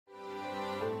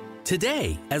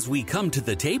Today, as we come to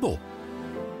the table,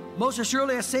 Most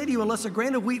assuredly I say to you, unless a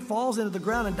grain of wheat falls into the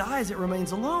ground and dies, it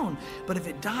remains alone. But if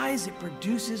it dies, it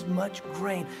produces much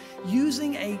grain.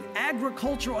 Using an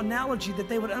agricultural analogy that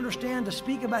they would understand to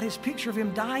speak about his picture of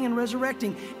him dying and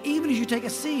resurrecting, even as you take a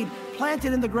seed, plant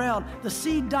it in the ground, the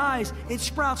seed dies, it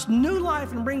sprouts new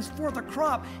life and brings forth a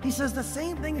crop. He says the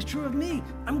same thing is true of me.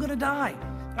 I'm going to die.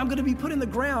 I'm going to be put in the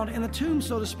ground, in a tomb,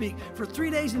 so to speak, for 3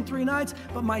 days and 3 nights,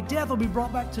 but my death will be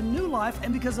brought back to new life,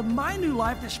 and because of my new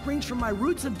life that springs from my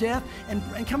roots of death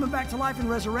and coming back to life in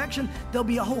resurrection, there'll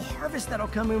be a whole harvest that'll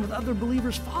come in with other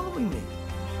believers following me.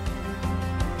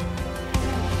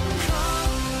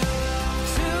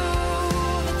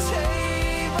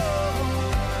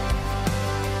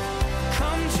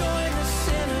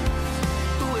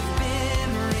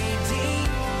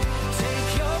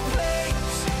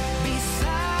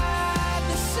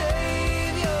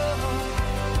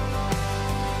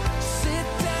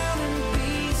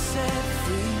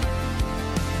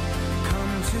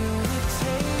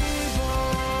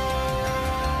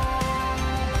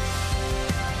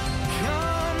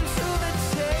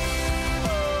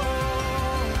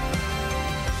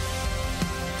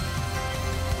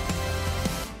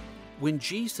 When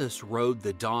Jesus rode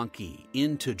the donkey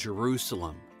into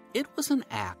Jerusalem, it was an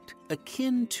act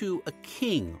akin to a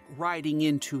king riding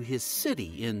into his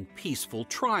city in peaceful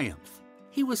triumph.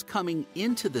 He was coming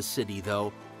into the city,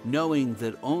 though, knowing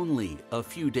that only a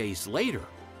few days later,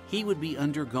 he would be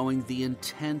undergoing the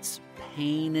intense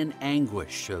pain and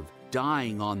anguish of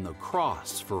dying on the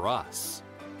cross for us.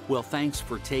 Well, thanks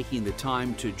for taking the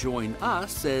time to join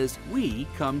us as we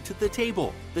come to the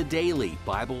table, the daily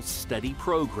Bible study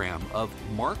program of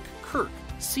Mark Kirk,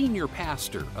 Senior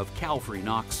Pastor of Calvary,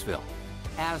 Knoxville.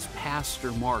 As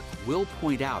Pastor Mark will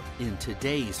point out in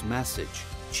today's message,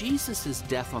 Jesus'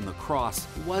 death on the cross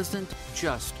wasn't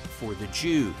just for the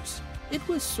Jews. It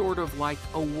was sort of like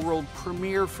a world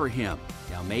premiere for him.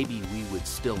 Now, maybe we would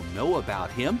still know about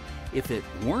him if it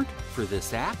weren't for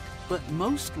this act, but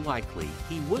most likely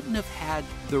he wouldn't have had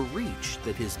the reach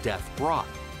that his death brought,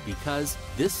 because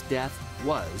this death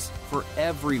was for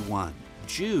everyone,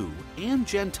 Jew and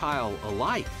Gentile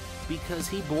alike, because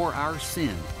he bore our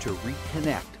sin to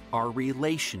reconnect our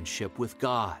relationship with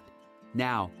God.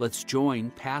 Now, let's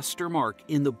join Pastor Mark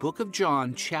in the book of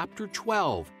John, chapter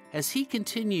 12, as he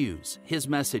continues his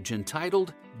message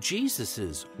entitled,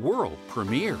 Jesus' World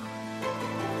Premiere.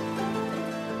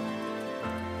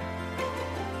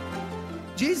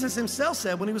 Jesus himself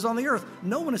said when he was on the earth,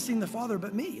 no one has seen the Father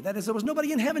but me. That is, there was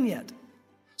nobody in heaven yet.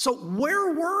 So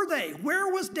where were they?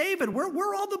 Where was David? Where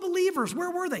were all the believers? Where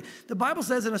were they? The Bible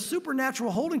says in a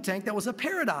supernatural holding tank that was a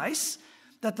paradise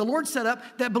that the Lord set up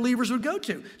that believers would go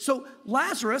to. So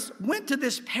Lazarus went to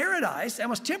this paradise and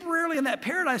was temporarily in that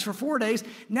paradise for 4 days.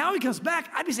 Now he comes back.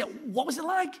 I'd be saying, what was it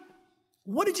like?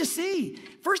 What did you see?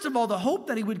 First of all, the hope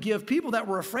that he would give people that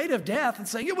were afraid of death and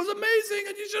saying, it was amazing,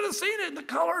 and you should have seen it, and the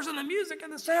colors and the music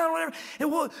and the sound, whatever.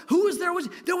 And who was there?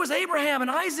 There was Abraham and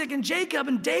Isaac and Jacob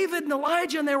and David and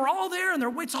Elijah, and they were all there, and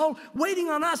it's all waiting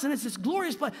on us, and it's this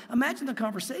glorious place. Imagine the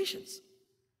conversations.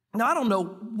 Now, I don't know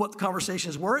what the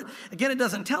conversations were. Again, it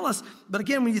doesn't tell us. But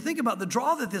again, when you think about the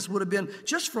draw that this would have been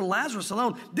just for Lazarus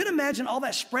alone, then imagine all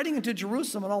that spreading into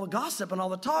Jerusalem and all the gossip and all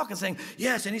the talk and saying,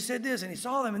 yes, and he said this, and he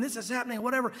saw them, and this is happening,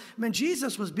 whatever. I mean,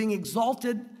 Jesus was being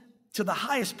exalted to the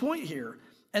highest point here.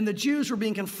 And the Jews were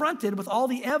being confronted with all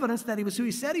the evidence that he was who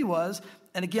he said he was.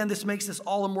 And again, this makes this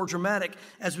all the more dramatic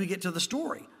as we get to the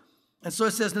story. And so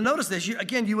it says, now notice this,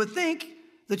 you would think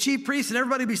the chief priests and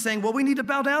everybody would be saying, well, we need to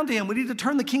bow down to him. We need to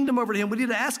turn the kingdom over to him. We need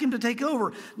to ask him to take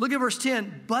over. Look at verse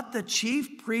 10. But the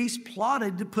chief priests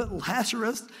plotted to put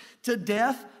Lazarus to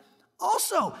death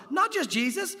also. Not just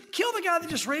Jesus. Kill the guy that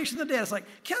just raised from the dead. It's like,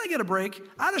 can I get a break?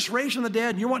 I just raised from the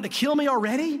dead and you're wanting to kill me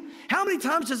already? How many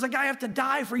times does a guy have to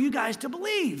die for you guys to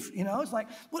believe? You know, it's like,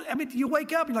 well, I mean, you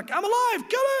wake up and you're like, I'm alive.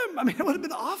 Kill him. I mean, it would have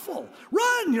been awful.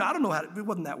 Run. You know, I don't know how it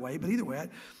wasn't that way, but either way,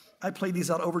 I played these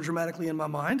out over dramatically in my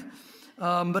mind.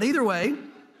 But either way,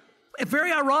 it's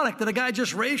very ironic that a guy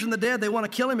just raised from the dead, they want to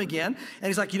kill him again. And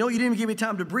he's like, you didn't even give me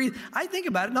time to breathe. I think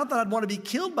about it, not that I'd want to be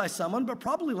killed by someone, but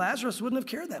probably Lazarus wouldn't have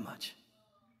cared that much.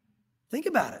 Think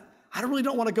about it. I really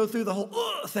don't want to go through the whole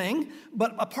thing,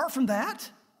 but apart from that,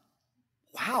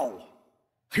 wow.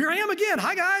 Here I am again.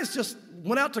 Hi, guys. Just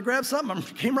went out to grab something. I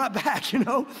came right back, And,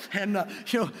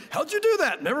 how'd you do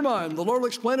that? Never mind. The Lord will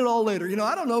explain it all later.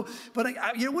 I don't know. But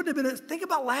it wouldn't have been, think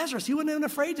about Lazarus. He wouldn't have been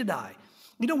afraid to die.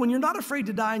 When you're not afraid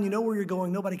to die and you know where you're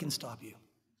going, nobody can stop you.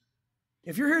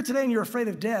 If you're here today and you're afraid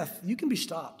of death, you can be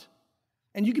stopped.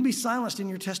 And you can be silenced in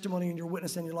your testimony and your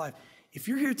witness in your life. If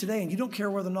you're here today and you don't care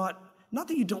whether or not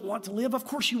that you don't want to live, of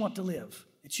course you want to live.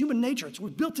 It's human nature. It's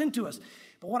built into us.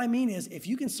 But what I mean is, if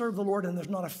you can serve the Lord and there's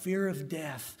not a fear of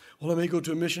death, well, I may go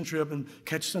to a mission trip and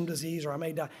catch some disease, or I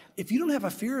may die. If you don't have a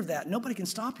fear of that, nobody can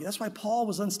stop you. That's why Paul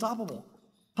was unstoppable.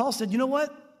 Paul said, you know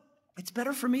what? It's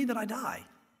better for me that I die.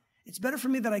 It's better for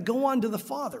me that I go on to the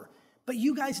Father. But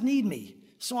you guys need me,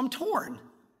 so I'm torn.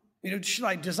 Should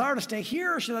I desire to stay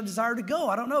here or should I desire to go?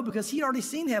 I don't know, because he'd already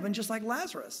seen heaven just like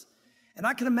Lazarus. And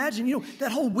I can imagine,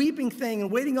 that whole weeping thing and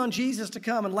waiting on Jesus to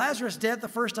come, and Lazarus dead the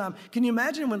first time. Can you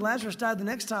imagine when Lazarus died the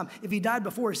next time, if he died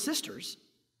before his sisters?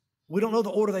 We don't know the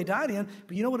order they died in,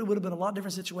 but you know what? It would have been a lot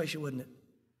different situation, wouldn't it?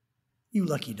 You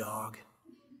lucky dog.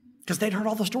 Because they'd heard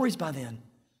all the stories by then.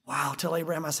 Wow, tell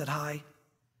Abraham I said hi.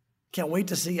 Can't wait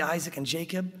to see Isaac and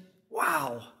Jacob.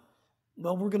 Wow.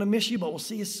 Well, we're going to miss you, but we'll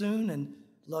see you soon. And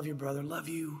love you, brother. Love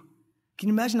you. Can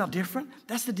you imagine how different?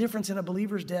 That's the difference in a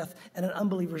believer's death and an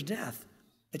unbeliever's death.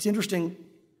 It's interesting.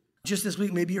 Just this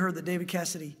week, maybe you heard that David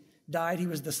Cassidy died. He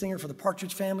was the singer for the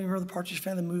Partridge Family. Remember the Partridge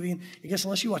Family movie? And I guess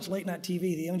unless you watch late night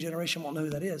TV, the young generation won't know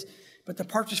who that is. But the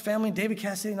Partridge Family, David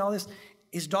Cassidy and all this,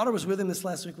 his daughter was with him this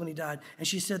last week when he died. And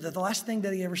she said that the last thing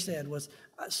that he ever said was,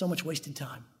 so much wasted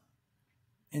time.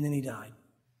 And then he died.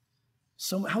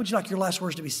 So how would you like your last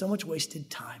words to be? So much wasted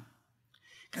time.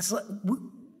 Guys,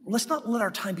 let's not let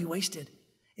our time be wasted.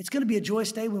 It's going to be a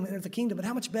joyous day when we enter the kingdom, but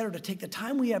how much better to take the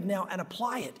time we have now and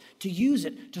apply it, to use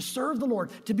it, to serve the Lord,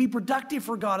 to be productive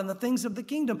for God and the things of the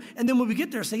kingdom. And then when we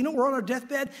get there, say, we're on our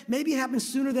deathbed. Maybe it happens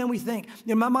sooner than we think.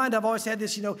 In my mind, I've always had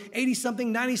this,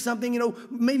 80-something, 90-something,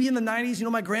 maybe in the 90s.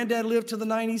 My granddad lived to the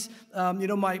 90s.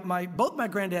 Both my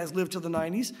granddads lived to the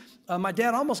 90s. My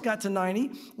dad almost got to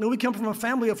 90. We come from a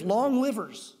family of long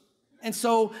livers. And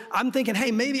so I'm thinking, hey,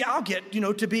 maybe I'll get,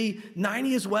 to be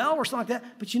 90 as well or something like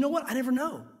that. But you know what? I never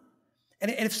know.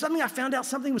 And if suddenly I found out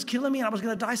something was killing me and I was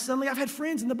going to die suddenly, I've had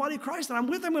friends in the body of Christ and I'm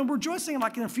with them and we're rejoicing. And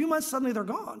like in a few months, suddenly they're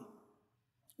gone.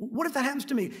 What if that happens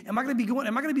to me? Am I going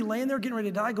to be laying there getting ready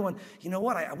to die going, you know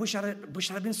what? I wish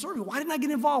I'd been serving. Why didn't I get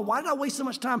involved? Why did I waste so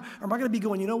much time? Or am I going to be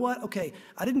going, you know what? Okay,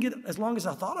 I didn't get as long as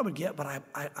I thought I would get, but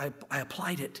I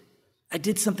applied it. I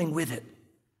did something with it.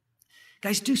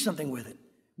 Guys, do something with it.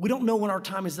 We don't know when our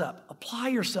time is up. Apply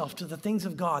yourself to the things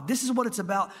of God. This is what it's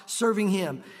about, serving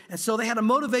him. And so they had a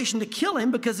motivation to kill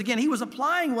him because, again, he was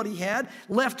applying what he had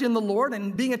left in the Lord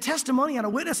and being a testimony and a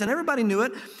witness, and everybody knew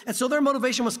it. And so their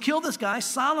motivation was kill this guy,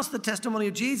 silence the testimony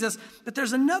of Jesus. But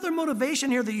there's another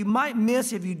motivation here that you might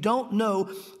miss if you don't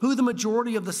know who the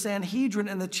majority of the Sanhedrin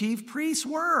and the chief priests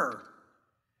were.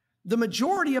 The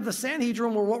majority of the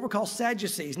Sanhedrin were what we call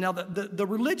Sadducees. Now, the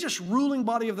religious ruling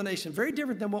body of the nation, very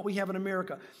different than what we have in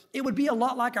America. It would be a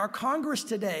lot like our Congress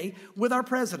today with our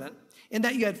president, in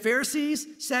that you had Pharisees,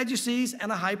 Sadducees,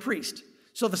 and a high priest.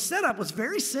 So the setup was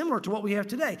very similar to what we have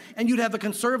today. And you'd have the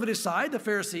conservative side, the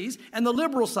Pharisees, and the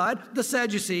liberal side, the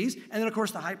Sadducees, and then, of course,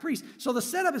 the high priest. So the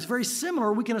setup is very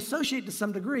similar. We can associate to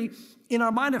some degree in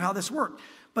our mind of how this worked.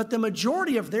 But the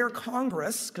majority of their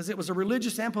Congress, because it was a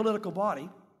religious and political body,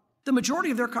 the majority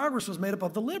of their Congress was made up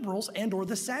of the liberals and or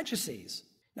the Sadducees.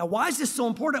 Now, why is this so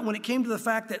important when it came to the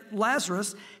fact that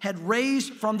Lazarus had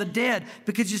raised from the dead?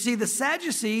 Because you see, the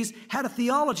Sadducees had a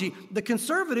theology. The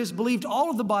conservatives believed all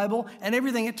of the Bible and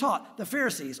everything it taught. The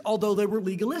Pharisees, although they were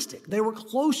legalistic, they were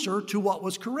closer to what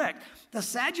was correct. The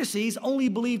Sadducees only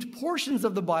believed portions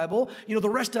of the Bible. The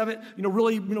rest of it,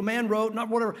 really, man wrote, not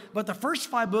whatever. But the first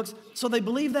 5 books, so they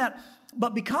believed that.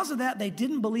 But because of that, they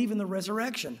didn't believe in the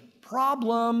resurrection.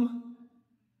 Problem.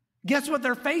 Guess what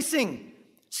they're facing?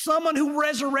 Someone who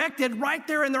resurrected right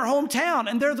there in their hometown,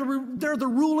 and they're the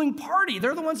ruling party.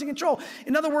 They're the ones in control.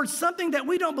 In other words, something that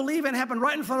we don't believe in happened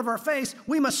right in front of our face.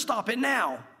 We must stop it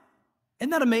now. Isn't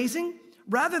that amazing?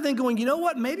 Rather than going, you know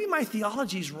what? Maybe my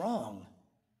theology's wrong.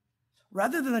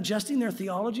 Rather than adjusting their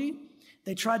theology,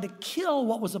 they tried to kill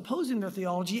what was opposing their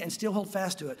theology and still hold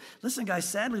fast to it. Listen, guys,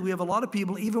 sadly, we have a lot of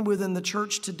people, even within the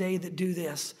church today, that do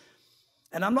this.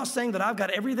 And I'm not saying that I've got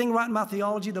everything right in my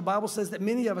theology. The Bible says that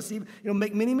many of us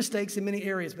make many mistakes in many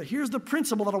areas. But here's the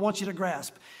principle that I want you to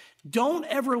grasp. Don't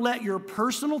ever let your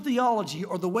personal theology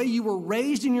or the way you were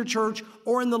raised in your church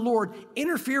or in the Lord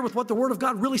interfere with what the Word of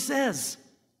God really says.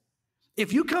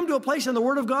 If you come to a place in the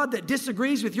Word of God that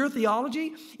disagrees with your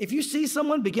theology, if you see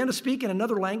someone begin to speak in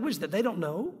another language that they don't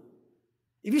know,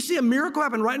 if you see a miracle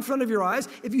happen right in front of your eyes,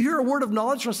 if you hear a word of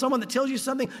knowledge from someone that tells you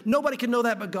something, nobody can know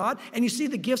that but God, and you see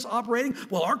the gifts operating,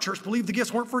 well, our church believed the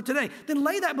gifts weren't for today, then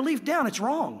lay that belief down. It's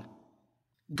wrong.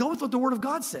 Go with what the Word of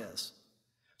God says.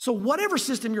 So whatever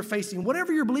system you're facing,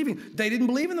 whatever you're believing, they didn't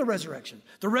believe in the resurrection.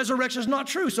 The resurrection is not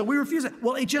true, so we refuse it.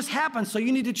 Well, it just happened, so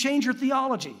you need to change your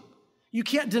theology. You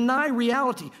can't deny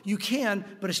reality. You can,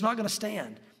 but it's not going to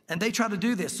stand. And they try to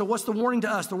do this. So what's the warning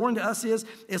to us? The warning to us is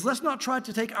let's not try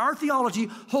to take our theology,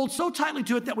 hold so tightly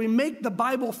to it that we make the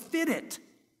Bible fit it.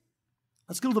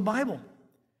 Let's go to the Bible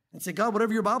and say, God,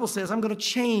 whatever your Bible says, I'm going to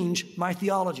change my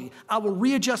theology. I will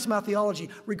readjust my theology,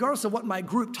 regardless of what my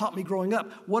group taught me growing up.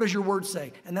 What does your word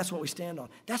say? And that's what we stand on.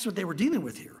 That's what they were dealing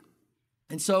with here.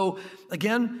 And so,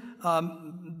 again,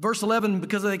 verse 11,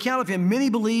 because of the account of him, many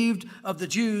believed of the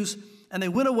Jews, and they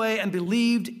went away and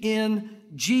believed in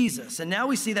Jesus. And now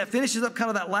we see that finishes up kind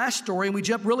of that last story, and we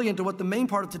jump really into what the main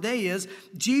part of today is,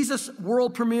 Jesus'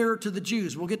 world premiere to the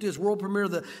Jews. We'll get to his world premiere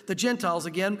to the Gentiles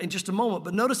again in just a moment.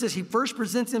 But notice this, he first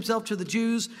presents himself to the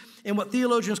Jews in what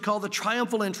theologians call the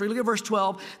triumphal entry. Look at verse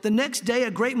 12. The next day,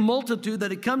 a great multitude that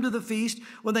had come to the feast,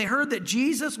 when they heard that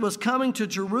Jesus was coming to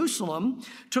Jerusalem,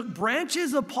 took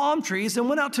branches of palm trees and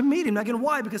went out to meet him. Now, again,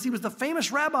 why? Because he was the famous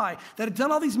rabbi that had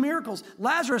done all these miracles.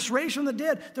 Lazarus raised from the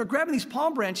dead. They're grabbing these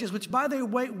palm branches, which, by the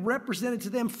way, represented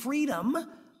to them freedom,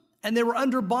 and they were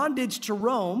under bondage to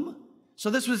Rome.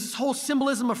 So this was this whole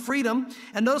symbolism of freedom.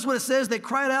 And notice what it says. They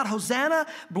cried out, Hosanna,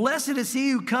 blessed is he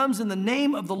who comes in the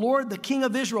name of the Lord, the King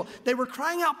of Israel. They were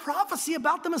crying out prophecy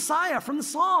about the Messiah from the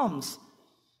Psalms.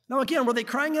 Now, again, were they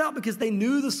crying it out because they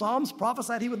knew the Psalms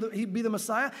prophesied he'd be the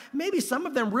Messiah? Maybe some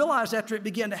of them realized after it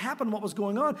began to happen what was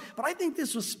going on. But I think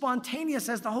this was spontaneous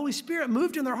as the Holy Spirit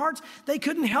moved in their hearts. They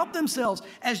couldn't help themselves.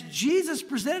 As Jesus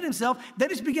presented himself, they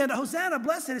just began to, Hosanna,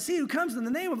 blessed is he who comes in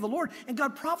the name of the Lord. And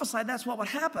God prophesied that's what would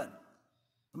happen.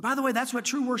 And by the way, that's what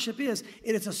true worship is.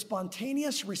 It is a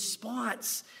spontaneous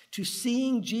response to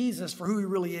seeing Jesus for who he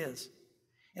really is.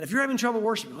 And if you're having trouble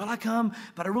worshiping, well, I come,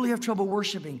 but I really have trouble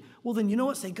worshiping. Well, then you know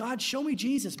what? Say, God, show me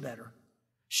Jesus better.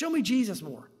 Show me Jesus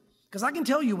more. Because I can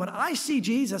tell you, when I see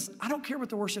Jesus, I don't care what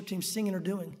the worship team's singing or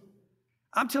doing.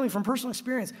 I'm telling you from personal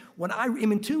experience, when I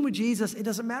am in tune with Jesus, it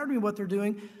doesn't matter to me what they're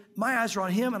doing. My eyes are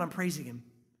on him, and I'm praising him.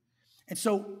 And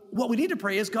so what we need to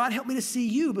pray is, God, help me to see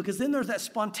you, because then there's that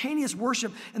spontaneous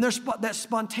worship and there's that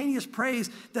spontaneous praise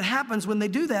that happens when they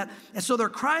do that. And so they're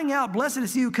crying out, blessed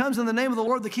is he who comes in the name of the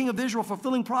Lord, the King of Israel,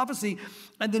 fulfilling prophecy.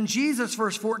 And then Jesus,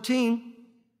 verse 14,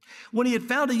 when he had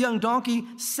found a young donkey,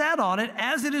 sat on it,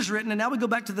 as it is written. And now we go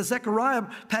back to the Zechariah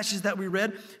passage that we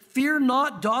read. Fear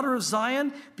not, daughter of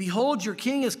Zion. Behold, your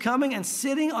king is coming and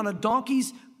sitting on a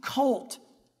donkey's colt.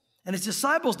 And his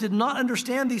disciples did not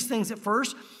understand these things at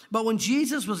first, but when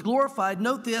Jesus was glorified,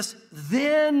 note this,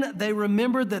 then they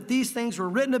remembered that these things were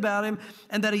written about him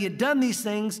and that he had done these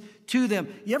things to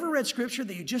them. You ever read scripture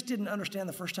that you just didn't understand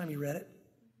the first time you read it?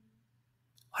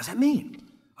 What does that mean?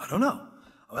 I don't know.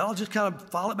 Well, I'll just kind of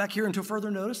file it back here until further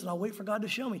notice, and I'll wait for God to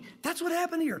show me. That's what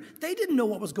happened here. They didn't know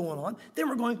what was going on. They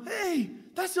were going, hey,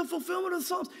 that's the fulfillment of the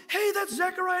Psalms. Hey, that's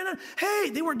Zechariah. Hey,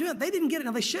 they weren't doing it. They didn't get it.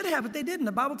 Now, they should have, but they didn't.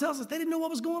 The Bible tells us they didn't know what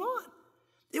was going on.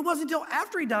 It wasn't until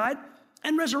after he died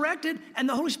and resurrected and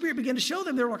the Holy Spirit began to show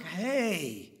them, they were like,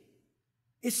 hey,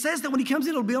 it says that when he comes in,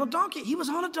 it'll be on a donkey. He was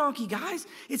on a donkey, guys.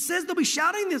 It says they'll be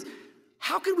shouting this.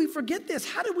 How could we forget this?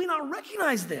 How did we not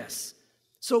recognize this?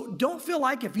 So don't feel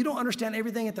like if you don't understand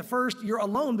everything at the first, you're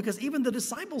alone, because even the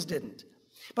disciples didn't.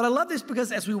 But I love this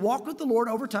because as we walk with the Lord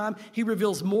over time, he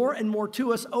reveals more and more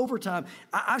to us over time.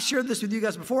 I've shared this with you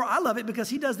guys before. I love it because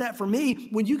he does that for me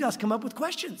when you guys come up with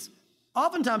questions.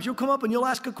 Oftentimes you'll come up and you'll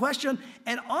ask a question,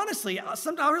 and honestly,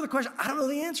 sometimes I'll hear the question, I don't know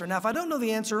the answer. Now, if I don't know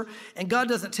the answer and God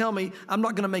doesn't tell me, I'm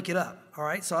not going to make it up, all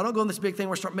right? So I don't go in this big thing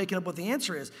where I start making up what the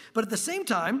answer is. But at the same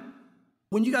time,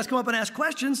 when you guys come up and ask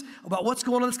questions about what's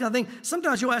going on, this kind of thing,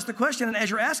 sometimes you'll ask the question, and as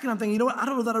you're asking, I'm thinking, you know what, I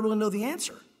don't know that I really know the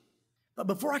answer. But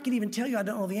before I can even tell you I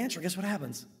don't know the answer, guess what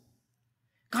happens?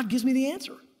 God gives me the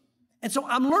answer. And so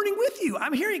I'm learning with you.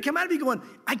 I'm hearing it come out of you going,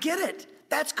 I get it.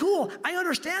 That's cool. I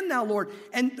understand now, Lord.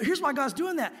 And here's why God's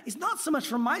doing that. It's not so much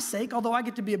for my sake, although I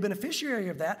get to be a beneficiary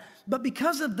of that, but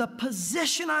because of the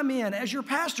position I'm in as your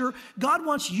pastor. God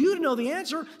wants you to know the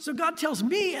answer, so God tells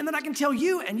me, and then I can tell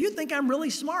you, and you think I'm really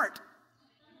smart.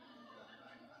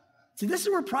 See, this is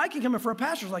where pride can come in for a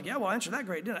pastor. It's like, yeah, well, I answered that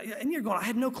great, didn't I? And you're going, I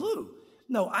had no clue.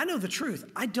 No, I know the truth.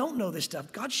 I don't know this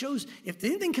stuff. God shows, if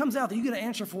anything comes out that you get an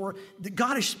answer for, that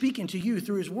God is speaking to you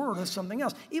through his word or something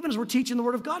else. Even as we're teaching the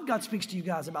word of God, God speaks to you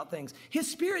guys about things.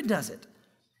 His Spirit does it.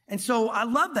 And so I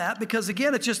love that because,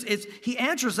 again, he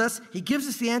answers us. He gives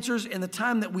us the answers in the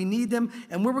time that we need them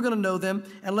and where we're going to know them,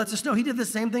 and lets us know. He did the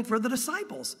same thing for the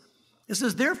disciples. It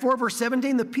says, therefore, verse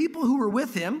 17, the people who were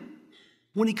with him,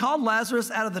 when he called Lazarus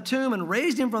out of the tomb and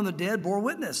raised him from the dead, bore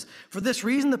witness. For this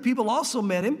reason, the people also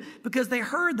met him because they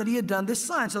heard that he had done this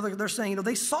sign. So they're saying,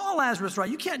 they saw Lazarus, right?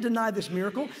 You can't deny this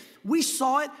miracle. We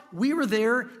saw it. We were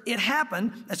there. It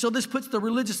happened. And so this puts the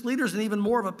religious leaders in even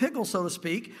more of a pickle, so to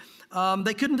speak.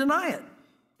 They couldn't deny it.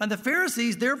 And the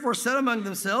Pharisees therefore said among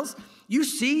themselves, You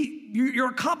see, you're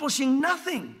accomplishing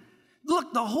nothing.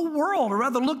 Look, the whole world, or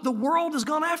rather, look, the world has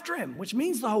gone after him, which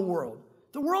means the whole world.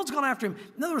 The world's gone after him.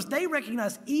 In other words, they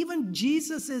recognize, even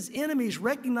Jesus' enemies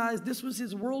recognized this was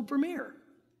his world premiere.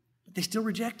 But they still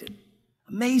rejected.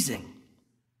 Amazing.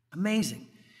 Amazing.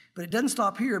 But it doesn't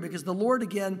stop here, because the Lord,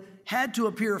 again, had to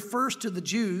appear first to the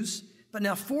Jews, but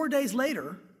now 4 days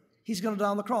later, he's going to die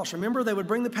on the cross. Remember, they would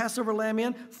bring the Passover lamb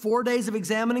in. 4 days of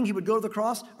examining, he would go to the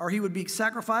cross, or he would be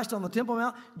sacrificed on the Temple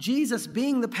Mount. Jesus,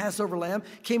 being the Passover lamb,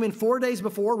 came in 4 days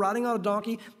before, riding on a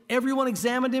donkey. Everyone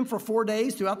examined him for 4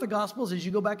 days throughout the Gospels, as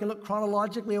you go back and look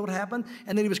chronologically at what happened.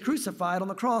 And then he was crucified on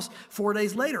the cross 4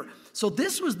 days later. So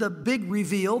this was the big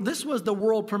reveal. This was the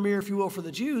world premiere, if you will, for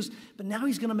the Jews. But now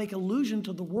he's going to make allusion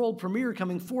to the world premiere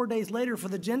coming 4 days later for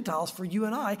the Gentiles, for you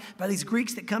and I, by these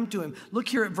Greeks that come to him. Look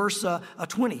here at verse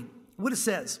 20. What it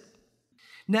says.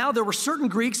 Now there were certain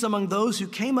Greeks among those who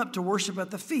came up to worship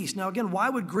at the feast. Now again, why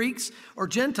would Greeks or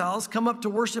Gentiles come up to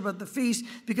worship at the feast?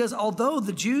 Because although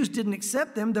the Jews didn't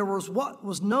accept them, there was what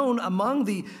was known among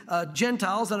the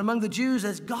Gentiles and among the Jews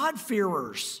as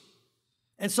God-fearers.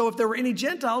 And so if there were any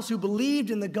Gentiles who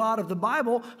believed in the God of the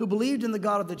Bible, who believed in the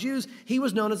God of the Jews, he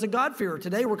was known as a God-fearer.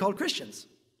 Today we're called Christians.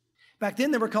 Back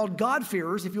then, they were called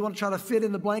God-fearers, if you want to try to fit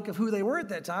in the blank of who they were at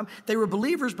that time. They were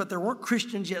believers, but they weren't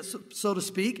Christians yet, so to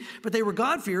speak. But they were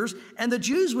God-fearers, and the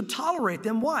Jews would tolerate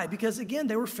them. Why? Because, again,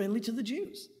 they were friendly to the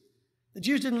Jews. The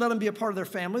Jews didn't let them be a part of their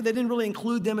family. They didn't really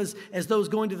include them as those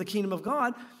going to the kingdom of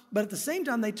God. But at the same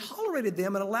time, they tolerated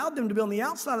them and allowed them to be on the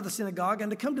outside of the synagogue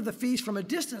and to come to the feast from a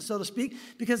distance, so to speak,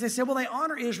 because they said, well, they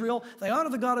honor Israel. They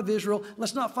honor the God of Israel.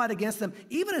 Let's not fight against them.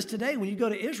 Even as today, when you go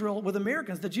to Israel with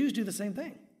Americans, the Jews do the same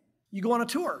thing. You go on a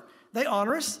tour. They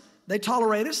honor us. They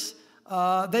tolerate us.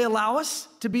 They allow us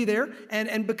to be there.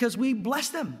 And because we bless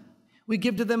them. We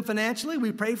give to them financially.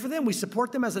 We pray for them. We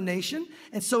support them as a nation.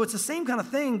 And so it's the same kind of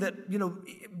thing that,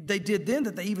 they did then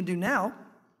that they even do now.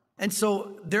 And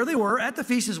so there they were at the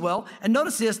feast as well. And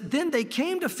notice this. Then they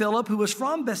came to Philip, who was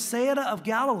from Bethsaida of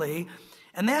Galilee,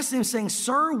 and they asked him, saying,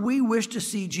 Sir, we wish to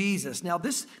see Jesus. Now,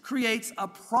 this creates a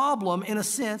problem, in a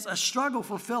sense, a struggle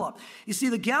for Philip. You see,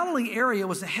 the Galilee area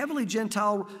was a heavily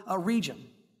Gentile region.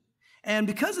 And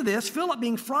because of this, Philip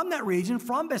being from that region,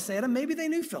 from Bethsaida, maybe they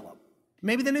knew Philip.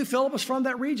 Maybe they knew Philip was from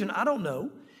that region. I don't know.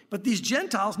 But these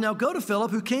Gentiles now go to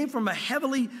Philip, who came from a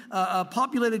heavily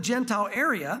populated Gentile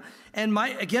area. And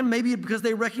maybe because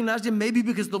they recognized him, maybe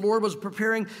because the Lord was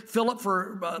preparing Philip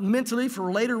for mentally for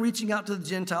later reaching out to the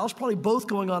Gentiles, probably both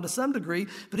going on to some degree.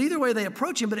 But either way, they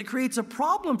approach him, but it creates a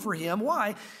problem for him.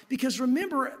 Why? Because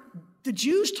remember, the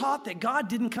Jews taught that God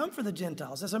didn't come for the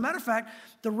Gentiles. As a matter of fact,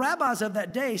 the rabbis of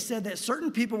that day said that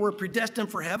certain people were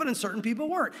predestined for heaven and certain people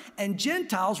weren't. And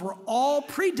Gentiles were all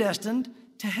predestined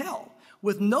to hell,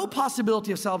 with no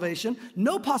possibility of salvation,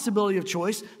 no possibility of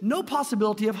choice, no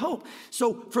possibility of hope.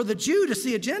 So for the Jew to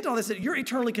see a Gentile, they said, you're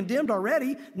eternally condemned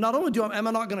already. Not only am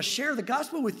I not going to share the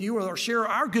gospel with you or share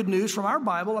our good news from our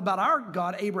Bible about our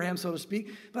God, Abraham, so to speak,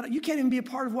 but you can't even be a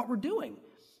part of what we're doing.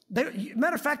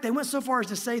 Matter of fact, they went so far as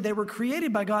to say they were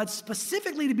created by God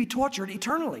specifically to be tortured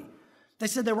eternally. They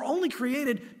said they were only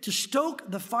created to stoke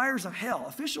the fires of hell.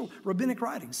 Official rabbinic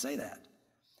writings say that.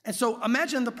 And so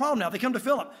imagine the problem now. They come to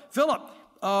Philip. Philip,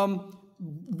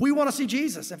 we want to see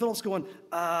Jesus. And Philip's going,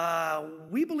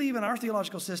 we believe in our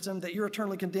theological system that you're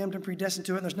eternally condemned and predestined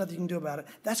to it, and there's nothing you can do about it.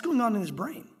 That's going on in his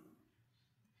brain.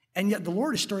 And yet the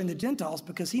Lord is stirring the Gentiles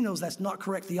because he knows that's not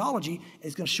correct theology, and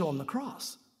he's going to show them the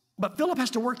cross. But Philip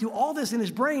has to work through all this in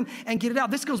his brain and get it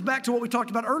out. This goes back to what we talked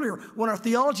about earlier. When our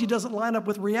theology doesn't line up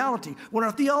with reality, when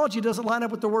our theology doesn't line up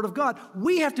with the Word of God,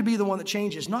 we have to be the one that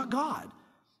changes, not God.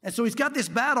 And so he's got this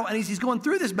battle, and he's going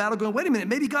through this battle going, wait a minute,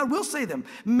 maybe God will save them.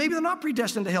 Maybe they're not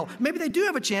predestined to hell. Maybe they do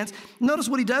have a chance. Notice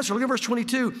what he does. So look at verse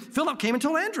 22. Philip came and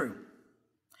told Andrew.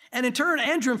 And in turn,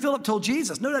 Andrew and Philip told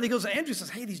Jesus. No doubt he goes to Andrew and says,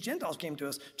 hey, these Gentiles came to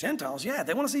us. Gentiles, yeah,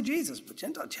 they want to see Jesus. But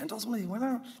Gentiles,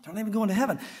 they're not even going to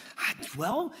heaven.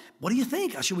 Well, what do you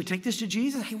think? Should we take this to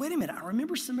Jesus? Hey, wait a minute. I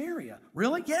remember Samaria.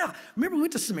 Really? Yeah. Remember we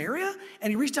went to Samaria? And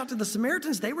he reached out to the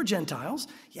Samaritans. They were Gentiles.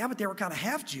 Yeah, but they were kind of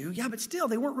half Jew. Yeah, but still,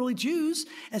 they weren't really Jews.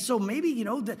 And so maybe,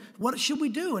 what should we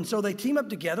do? And so they team up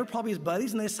together, probably as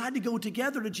buddies, and they decide to go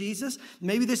together to Jesus.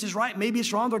 Maybe this is right. Maybe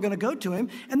it's wrong. They're going to go to him.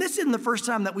 And this isn't the first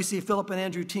time that we see Philip and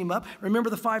Andrew team up.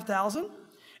 Remember the 5,000?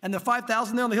 And the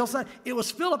 5,000 there on the hillside? It was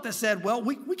Philip that said, well,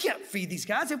 we can't feed these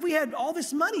guys. If we had all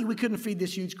this money, we couldn't feed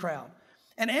this huge crowd.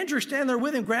 And Andrew standing there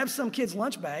with him, grabs some kid's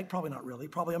lunch bag. Probably not really.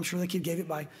 Probably, I'm sure the kid gave it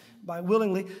by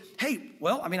willingly. Hey,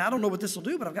 well, I don't know what this will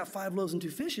do, but I've got 5 loaves and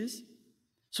 2 fishes.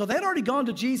 So they'd already gone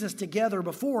to Jesus together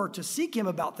before to seek him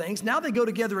about things. Now they go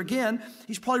together again.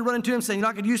 He's probably running to him saying, you're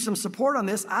not going to use some support on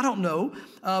this. I don't know.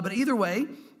 But either way,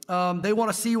 They want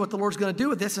to see what the Lord's going to do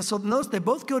with this. And so notice they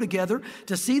both go together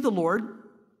to see the Lord.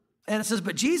 And it says,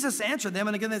 but Jesus answered them.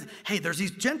 And again, they say, hey, there's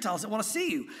these Gentiles that want to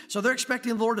see you. So they're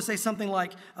expecting the Lord to say something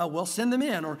like, well, send them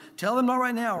in, or tell them not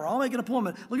right now, or I'll make an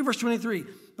appointment. Look at verse 23.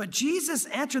 But Jesus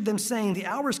answered them, saying, the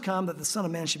hour has come that the Son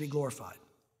of Man should be glorified.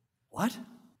 What?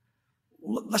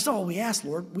 Well, that's not what we asked,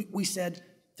 Lord. We said,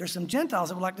 there's some Gentiles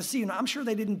that would like to see you. Now, I'm sure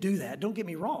they didn't do that. Don't get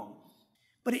me wrong.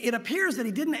 But it appears that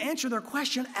he didn't answer their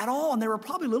question at all, and they were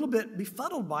probably a little bit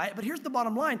befuddled by it. But here's the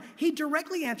bottom line. He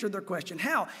directly answered their question.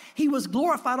 How? He was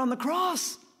glorified on the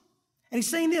cross. And he's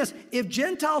saying this, if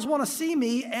Gentiles want to see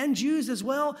me, and Jews as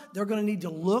well, they're going to need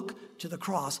to look to the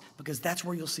cross, because that's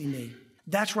where you'll see me.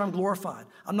 That's where I'm glorified.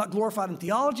 I'm not glorified in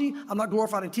theology. I'm not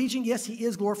glorified in teaching. Yes, he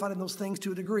is glorified in those things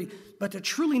to a degree. But to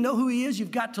truly know who he is,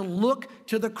 you've got to look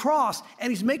to the cross.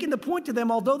 And he's making the point to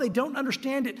them, although they don't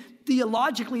understand it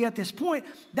theologically at this point,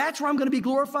 that's where I'm going to be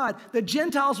glorified. The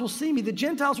Gentiles will see me. The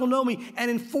Gentiles will know me.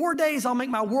 And in 4 days, I'll make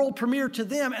my world premiere to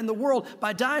them and the world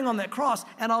by dying on that cross,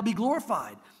 and I'll be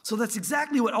glorified. So that's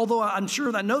exactly what, although I'm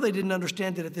sure I know they didn't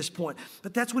understand it at this point,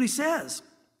 but that's what he says.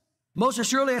 Most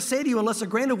assuredly, I say to you, unless a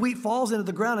grain of wheat falls into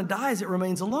the ground and dies, it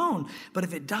remains alone. But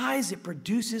if it dies, it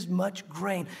produces much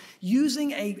grain.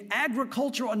 Using an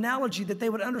agricultural analogy that they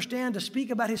would understand to speak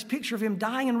about his picture of him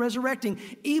dying and resurrecting,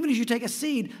 even as you take a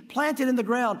seed, plant it in the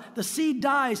ground, the seed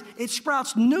dies, it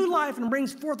sprouts new life and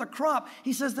brings forth a crop.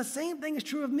 He says the same thing is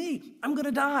true of me. I'm going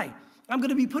to die. I'm going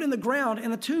to be put in the ground,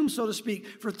 in a tomb, so to speak,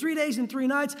 for 3 days and 3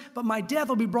 nights, but my death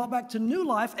will be brought back to new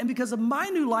life. And because of my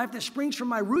new life that springs from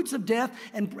my roots of death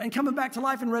and coming back to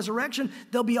life in resurrection,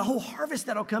 there'll be a whole harvest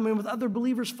that'll come in with other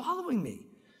believers following me.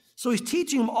 So he's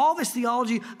teaching them all this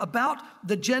theology about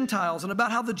the Gentiles and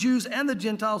about how the Jews and the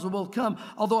Gentiles will both come,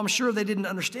 although I'm sure they didn't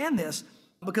understand this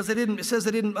because it says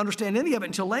they didn't understand any of it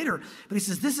until later. But he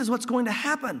says, this is what's going to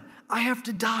happen. I have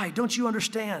to die. Don't you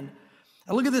understand?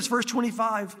 And look at this, verse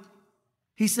 25.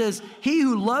 He says, he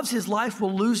who loves his life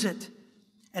will lose it,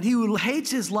 and he who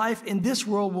hates his life in this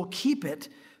world will keep it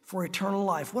for eternal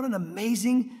life. What an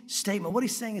amazing statement. What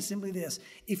he's saying is simply this.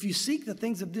 If you seek the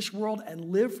things of this world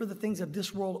and live for the things of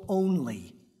this world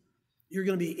only, you're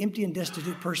going to be an empty and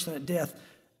destitute person at death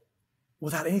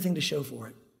without anything to show for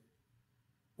it.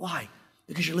 Why?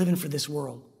 Because you're living for this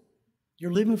world.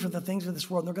 You're living for the things of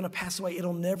this world, and they're going to pass away.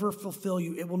 It'll never fulfill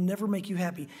you. It will never make you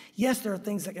happy. Yes, there are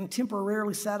things that can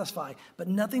temporarily satisfy, but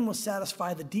nothing will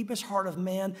satisfy the deepest heart of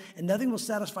man, and nothing will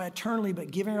satisfy eternally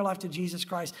but giving your life to Jesus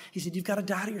Christ. He said, you've got to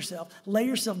die to yourself. Lay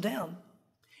yourself down,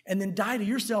 and then die to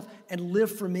yourself and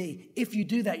live for me. If you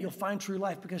do that, you'll find true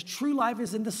life, because true life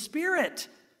is in the Spirit.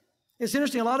 It's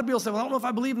interesting. A lot of people say, well, I don't know if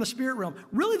I believe in the spirit realm.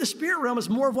 Really, the spirit realm is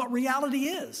more of what reality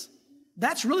is.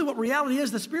 That's really what reality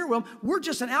is, the spirit realm. We're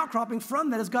just an outcropping from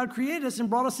that as God created us and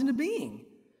brought us into being.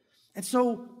 And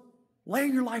so lay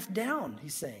your life down,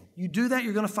 he's saying. You do that,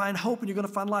 you're going to find hope and you're going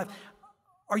to find life.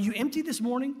 Are you empty this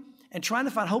morning and trying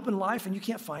to find hope in life and you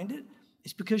can't find it?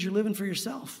 It's because you're living for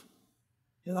yourself.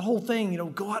 You know, the whole thing,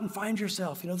 go out and find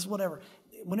yourself, this whatever.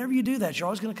 Whenever you do that, you're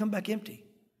always going to come back empty.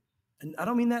 And I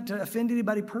don't mean that to offend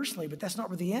anybody personally, but that's not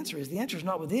where the answer is. The answer is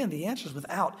not within, the answer is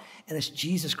without, and it's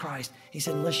Jesus Christ. He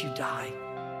said, unless you die,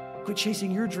 quit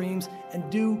chasing your dreams and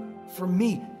do for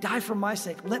me. Die for my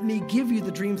sake. Let me give you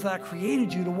the dreams that I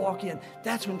created you to walk in.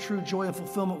 That's when true joy and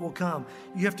fulfillment will come.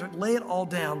 You have to lay it all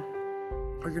down,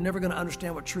 or you're never going to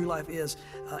understand what true life is.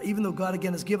 Even though God,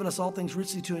 again, has given us all things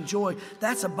richly to enjoy,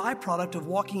 that's a byproduct of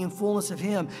walking in fullness of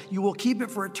Him. You will keep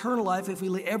it for eternal life if we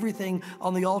lay everything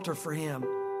on the altar for Him.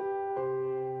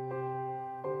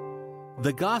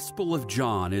 The Gospel of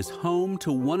John is home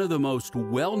to one of the most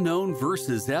well-known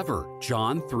verses ever,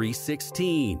 John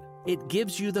 3:16. It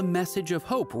gives you the message of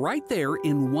hope right there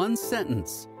in one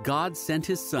sentence. God sent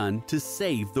His Son to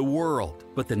save the world.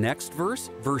 But the next verse,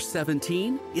 verse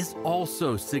 17, is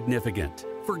also significant.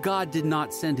 For God did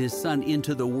not send His Son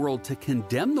into the world to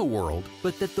condemn the world,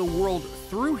 but that the world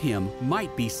through Him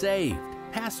might be saved.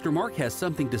 Pastor Mark has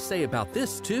something to say about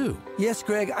this too. Yes,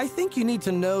 Greg, I think you need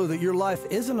to know that your life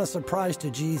isn't a surprise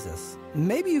to Jesus.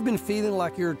 Maybe you've been feeling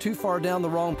like you're too far down the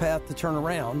wrong path to turn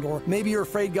around, or maybe you're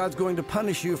afraid God's going to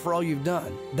punish you for all you've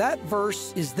done. That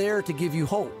verse is there to give you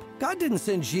hope. God didn't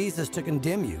send Jesus to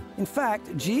condemn you. In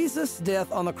fact, Jesus'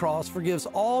 death on the cross forgives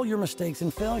all your mistakes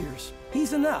and failures.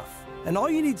 He's enough. And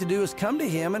all you need to do is come to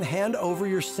Him and hand over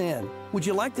your sin. Would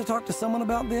you like to talk to someone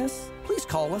about this? Please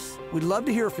call us. We'd love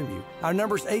to hear from you. Our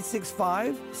number is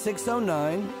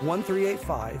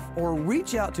 865-609-1385, or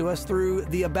reach out to us through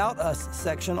the About Us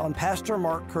section on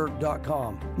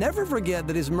PastorMarkKirk.com. Never forget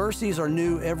that His mercies are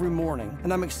new every morning,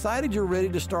 and I'm excited you're ready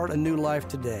to start a new life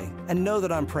today. And know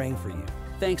that I'm praying for you.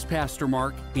 Thanks, Pastor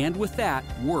Mark. And with that,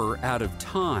 we're out of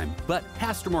time. But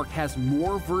Pastor Mark has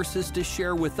more verses to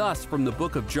share with us from the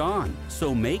book of John.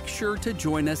 So make sure to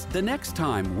join us the next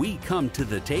time we come to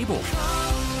the table.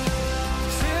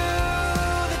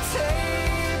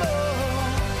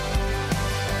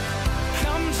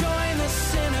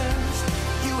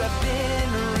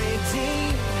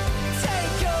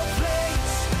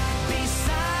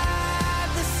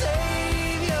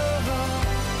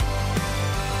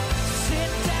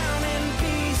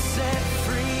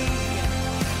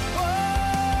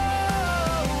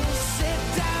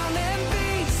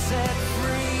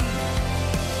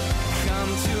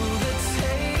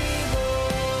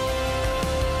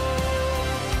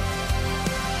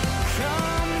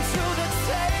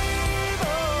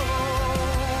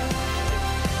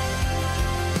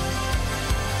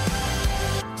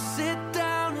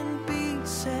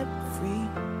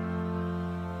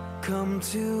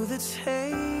 To the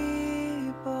table.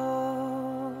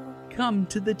 Come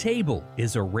to the Table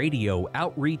is a radio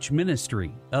outreach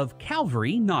ministry of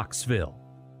Calvary, Knoxville.